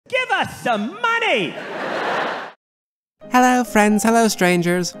Give us some money! Hello friends, hello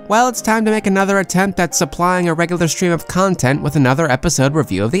strangers. Well, it's time to make another attempt at supplying a regular stream of content with another episode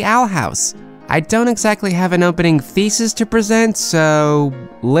review of The Owl House. I don't exactly have an opening thesis to present, so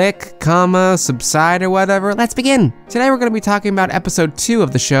lick, comma, subside or whatever, let's begin. Today we're going to be talking about episode 2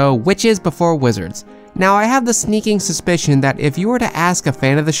 of the show, Witches Before Wizards. Now, I have the sneaking suspicion that if you were to ask a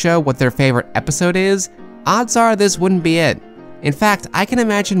fan of the show what their favorite episode is, odds are this wouldn't be it. In fact, I can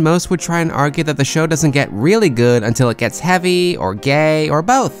imagine most would try and argue that the show doesn't get really good until it gets heavy, or gay, or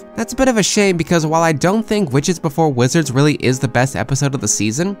both. That's a bit of a shame because while I don't think Witches Before Wizards really is the best episode of the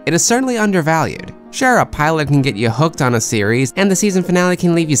season, it is certainly undervalued. Sure, a pilot can get you hooked on a series, and the season finale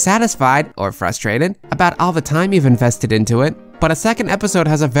can leave you satisfied, or frustrated, about all the time you've invested into it, but a second episode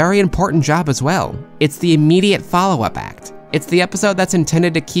has a very important job as well. It's the immediate follow-up act. It's the episode that's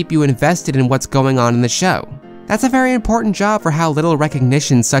intended to keep you invested in what's going on in the show. That's a very important job for how little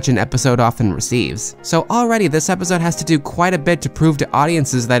recognition such an episode often receives. So already this episode has to do quite a bit to prove to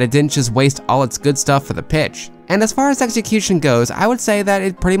audiences that it didn't just waste all its good stuff for the pitch. And as far as execution goes, I would say that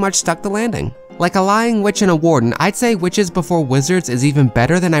it pretty much stuck the landing. Like a lying witch and a warden, I'd say Witches Before Wizards is even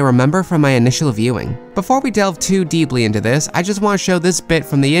better than I remember from my initial viewing. Before we delve too deeply into this, I just want to show this bit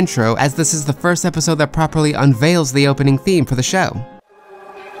from the intro, as this is the first episode that properly unveils the opening theme for the show.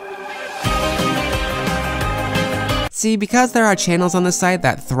 See, because there are channels on the site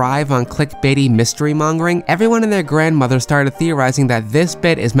that thrive on clickbaity mystery mongering, everyone and their grandmother started theorizing that this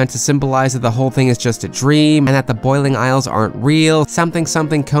bit is meant to symbolize that the whole thing is just a dream, and that the Boiling Isles aren't real, something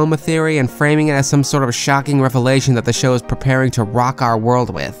coma theory, and framing it as some sort of shocking revelation that the show is preparing to rock our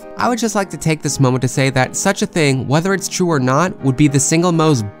world with. I would just like to take this moment to say that such a thing, whether it's true or not, would be the single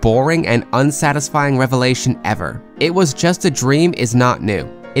most boring and unsatisfying revelation ever. It was just a dream is not new.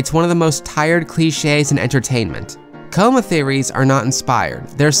 It's one of the most tired cliches in entertainment. Coma theories are not inspired,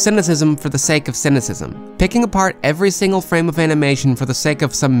 they're cynicism for the sake of cynicism. Picking apart every single frame of animation for the sake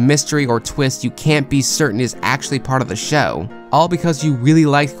of some mystery or twist you can't be certain is actually part of the show, all because you really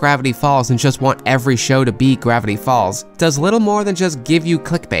liked Gravity Falls and just want every show to be Gravity Falls, does little more than just give you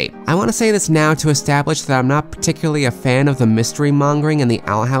clickbait. I want to say this now to establish that I'm not particularly a fan of the mystery mongering and the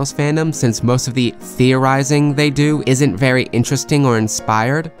Owl House fandom, since most of the theorizing they do isn't very interesting or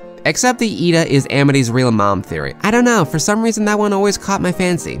inspired. Except the Eda is Amity's real mom theory. I don't know, for some reason that one always caught my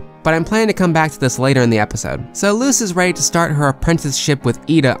fancy. But I'm planning to come back to this later in the episode. So Luce is ready to start her apprenticeship with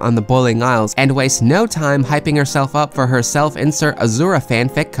Eda on the Boiling Isles and wastes no time hyping herself up for her self-insert Azura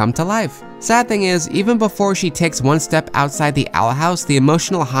fanfic come to life. Sad thing is, even before she takes one step outside the Owl House, the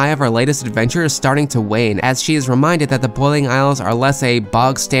emotional high of her latest adventure is starting to wane as she is reminded that the Boiling Isles are less a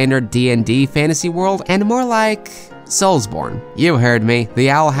bog-standard D&D fantasy world and more like Soulsborne. You heard me. The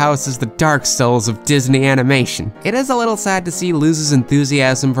Owl House is the Dark Souls of Disney animation. It is a little sad to see Luce's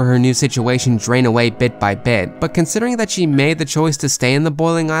enthusiasm for her new situation drain away bit by bit, but considering that she made the choice to stay in the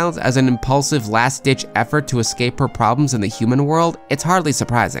Boiling Isles as an impulsive last-ditch effort to escape her problems in the human world, it's hardly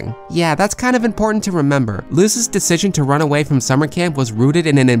surprising. Yeah, that's kind of important to remember. Luce's decision to run away from summer camp was rooted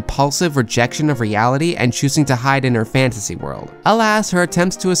in an impulsive rejection of reality and choosing to hide in her fantasy world. Alas, her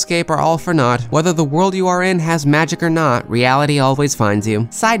attempts to escape are all for naught. Whether the world you are in has magic or not, reality always finds you.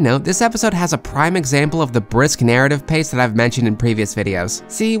 Side note, this episode has a prime example of the brisk narrative pace that I've mentioned in previous videos.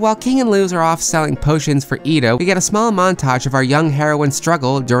 See, while King and Luz are off selling potions for Eda, we get a small montage of our young heroine's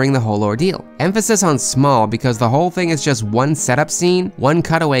struggle during the whole ordeal. Emphasis on small because the whole thing is just one setup scene, one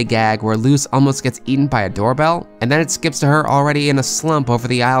cutaway gag where Luz almost gets eaten by a doorbell, and then it skips to her already in a slump over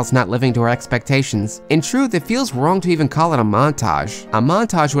the Isles not living to her expectations. In truth, it feels wrong to even call it a montage. A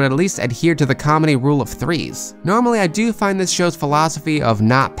montage would at least adhere to the comedy rule of threes. Normally, I do find this show's philosophy of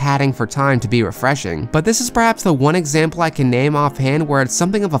not padding for time to be refreshing, but this is perhaps the one example I can name offhand where it's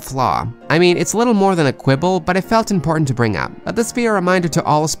something of a flaw. I mean, it's little more than a quibble, but it felt important to bring up. Let this be a reminder to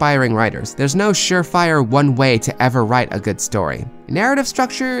all aspiring writers. There's no surefire one way to ever write a good story. Narrative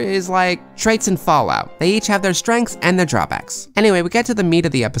structure is like traits in Fallout. They each have their strengths and their drawbacks. Anyway, we get to the meat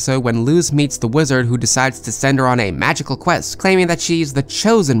of the episode when Luz meets the wizard who decides to send her on a magical quest, claiming that she's the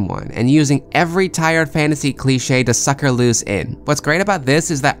chosen one and using every tired fantasy cliche to sucker Luz in. What's great about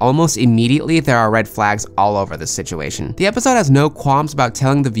this is that almost immediately there are red flags all over this situation. The episode has no qualms about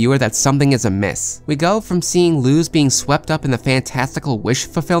telling the viewer that something is amiss. We go from seeing Luz being swept up in the fantastical wish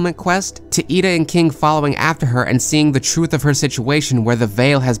fulfillment quest to Eda and King following after her and seeing the truth of her situation situation where the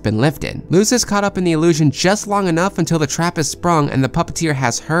veil has been lifted. Luz is caught up in the illusion just long enough until the trap is sprung and the puppeteer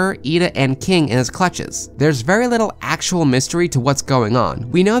has her, Ida, and King in his clutches. There's very little actual mystery to what's going on.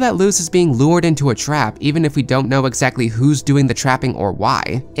 We know that Luz is being lured into a trap even if we don't know exactly who's doing the trapping or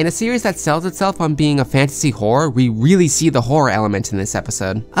why. In a series that sells itself on being a fantasy horror, we really see the horror element in this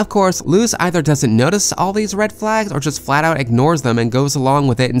episode. Of course, Luz either doesn't notice all these red flags or just flat out ignores them and goes along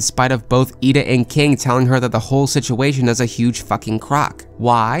with it in spite of both Ida and King telling her that the whole situation is a huge fucking crock.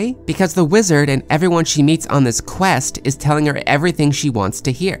 Why? Because the wizard and everyone she meets on this quest is telling her everything she wants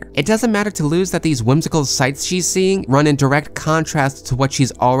to hear. It doesn't matter to Luz that these whimsical sights she's seeing run in direct contrast to what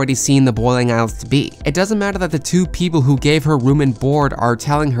she's already seen the Boiling Isles to be. It doesn't matter that the two people who gave her room and board are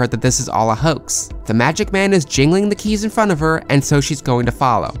telling her that this is all a hoax. The magic man is jingling the keys in front of her, and so she's going to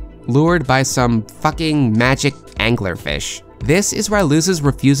follow, lured by some fucking magic anglerfish. This is where Luz's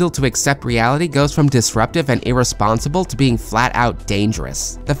refusal to accept reality goes from disruptive and irresponsible to being flat out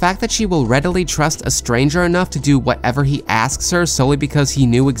dangerous. The fact that she will readily trust a stranger enough to do whatever he asks her solely because he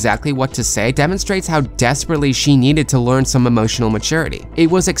knew exactly what to say demonstrates how desperately she needed to learn some emotional maturity. It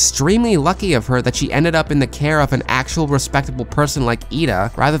was extremely lucky of her that she ended up in the care of an actual respectable person like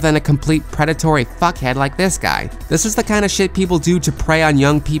Ida rather than a complete predatory fuckhead like this guy. This is the kind of shit people do to prey on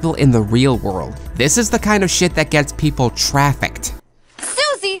young people in the real world. This is the kind of shit that gets people trafficked.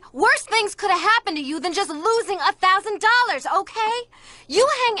 Susie, worse things could have happened to you than just losing $1,000, okay? You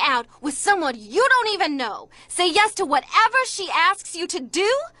hang out with someone you don't even know. Say yes to whatever she asks you to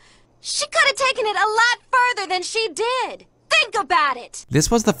do. She could have taken it a lot further than she did. Think about it!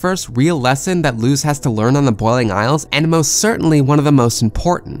 This was the first real lesson that Luz has to learn on the Boiling Isles, and most certainly one of the most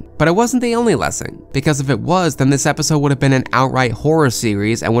important. But it wasn't the only lesson, because if it was, then this episode would have been an outright horror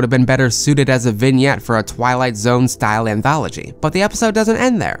series and would have been better suited as a vignette for a Twilight Zone style anthology. But the episode doesn't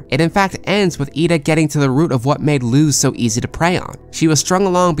end there. It in fact ends with Ida getting to the root of what made Luz so easy to prey on. She was strung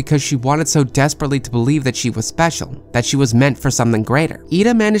along because she wanted so desperately to believe that she was special, that she was meant for something greater.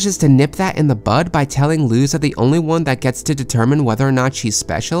 Ida manages to nip that in the bud by telling Luz that the only one that gets to determine whether or not she's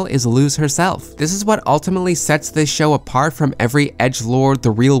special is Luz herself. This is what ultimately sets this show apart from every edgelord,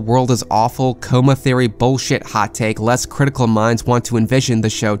 the real world is awful, coma theory bullshit hot take less critical minds want to envision the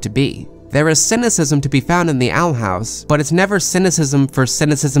show to be. There is cynicism to be found in the Owl House, but it's never cynicism for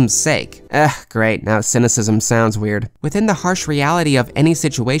cynicism's sake. Great, now cynicism sounds weird. Within the harsh reality of any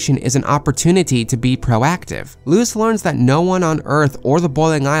situation is an opportunity to be proactive. Luz learns that no one on Earth or the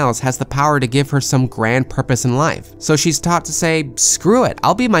Boiling Isles has the power to give her some grand purpose in life. So she's taught to say, screw it,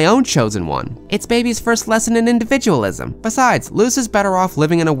 I'll be my own chosen one. It's baby's first lesson in individualism. Besides, Luz is better off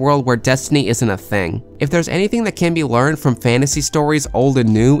living in a world where destiny isn't a thing. If there's anything that can be learned from fantasy stories old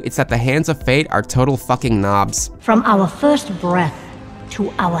and new, it's that the hands of fate are total fucking knobs. From our first breath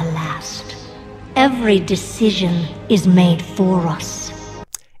to our last, every decision is made for us.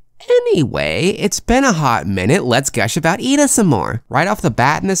 Anyway, it's been a hot minute, let's gush about Ida some more. Right off the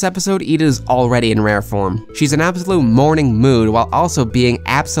bat in this episode, Ida is already in rare form. She's in absolute morning mood while also being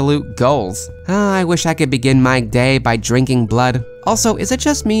absolute goals. I wish I could begin my day by drinking blood. Also, is it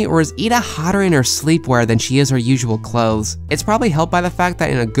just me, or is Ida hotter in her sleepwear than she is her usual clothes? It's probably helped by the fact that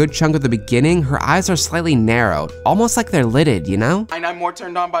in a good chunk of the beginning, her eyes are slightly narrowed, almost like they're lidded, you know? I'm more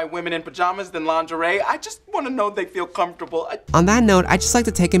turned on by women in pajamas than lingerie. I just want to know they feel comfortable. On that note, I'd just like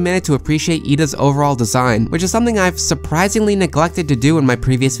to take a minute to appreciate Ida's overall design, which is something I've surprisingly neglected to do in my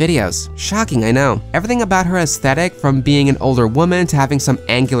previous videos. Shocking, I know. Everything about her aesthetic, from being an older woman to having some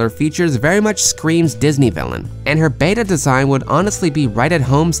angular features, very much screams Disney villain. And her beta design would honestly be right at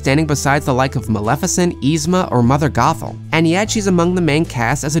home standing beside the like of Maleficent, Yzma, or Mother Gothel. And yet she's among the main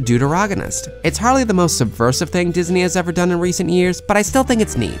cast as a deuteragonist. It's hardly the most subversive thing Disney has ever done in recent years, but I still think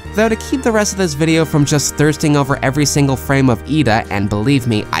it's neat. Though to keep the rest of this video from just thirsting over every single frame of Ida, and believe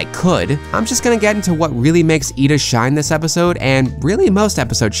me, I could, I'm just gonna get into what really makes Ida shine this episode, and really most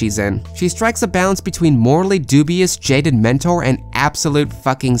episodes she's in. She strikes a balance between morally dubious, jaded mentor and absolute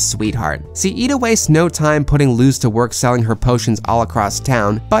fucking sweetheart. See, Ida wastes no time putting Luz to work selling her potions all across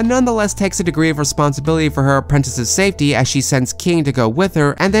town, but nonetheless takes a degree of responsibility for her apprentice's safety as she sends King to go with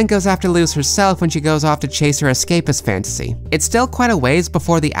her, and then goes after Luz herself when she goes off to chase her escapist fantasy. It's still quite a ways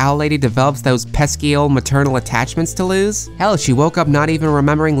before the Owl Lady develops those pesky old maternal attachments to Luz. Hell, she woke up not even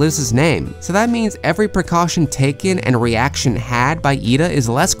remembering Luz's name. So that means every precaution taken and reaction had by Ida is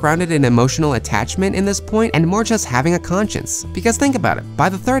less grounded in emotional attachment in this point and more just having a conscience. Because Because think about it, by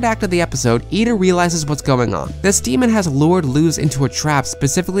the third act of the episode, Ida realizes what's going on. This demon has lured Luz into a trap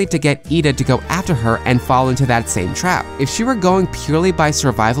specifically to get Ida to go after her and fall into that same trap. If she were going purely by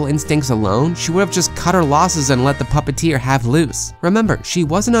survival instincts alone, she would have just cut her losses and let the puppeteer have Luz. Remember, she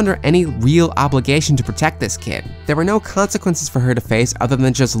wasn't under any real obligation to protect this kid. There were no consequences for her to face other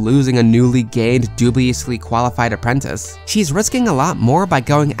than just losing a newly gained, dubiously qualified apprentice. She's risking a lot more by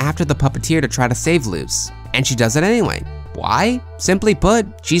going after the puppeteer to try to save Luz. And she does it anyway. Why? Simply put,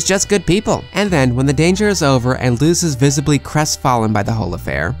 she's just good people. And then, when the danger is over and Luz is visibly crestfallen by the whole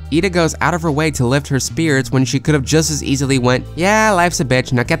affair, Ida goes out of her way to lift her spirits when she could have just as easily went, "Yeah, life's a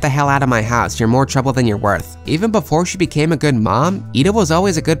bitch, now get the hell out of my house, you're more trouble than you're worth." Even before she became a good mom, Ida was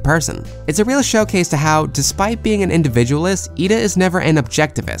always a good person. It's a real showcase to how, despite being an individualist, Ida is never an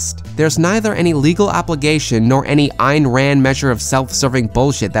objectivist. There's neither any legal obligation nor any Ayn Rand measure of self-serving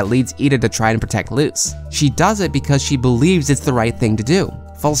bullshit that leads Ida to try and protect Luz. She does it because she believes it's the right thing to do.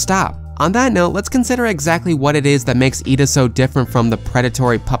 Full stop. On that note, let's consider exactly what it is that makes Ida so different from the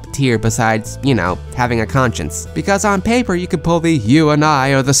predatory puppeteer besides, you know, having a conscience. Because on paper, you could pull the "you and I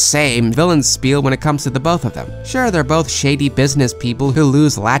are the same" villain spiel when it comes to the both of them. Sure, they're both shady business people who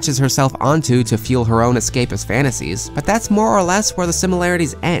Luz latches herself onto to fuel her own escapist fantasies, but that's more or less where the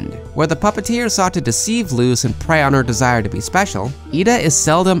similarities end. Where the puppeteer sought to deceive Luz and prey on her desire to be special, Ida is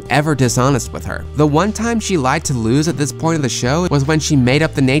seldom ever dishonest with her. The one time she lied to Luz at this point of the show was when she made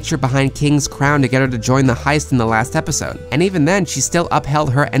up the nature behind King's crown to get her to join the heist in the last episode. And even then, she still upheld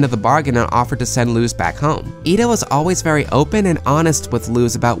her end of the bargain and offered to send Luz back home. Ida was always very open and honest with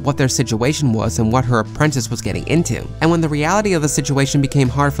Luz about what their situation was and what her apprentice was getting into. And when the reality of the situation became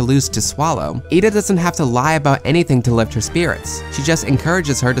hard for Luz to swallow, Ida doesn't have to lie about anything to lift her spirits. She just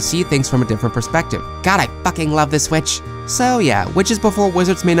encourages her to see things from a different perspective. God, I fucking love this witch. So yeah, Witches Before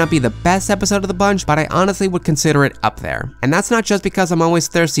Wizards may not be the best episode of the bunch, but I honestly would consider it up there. And that's not just because I'm always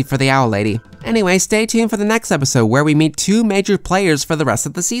thirsty for the Owl Lady. Anyway, stay tuned for the next episode where we meet two major players for the rest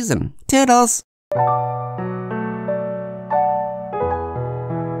of the season. Toodles!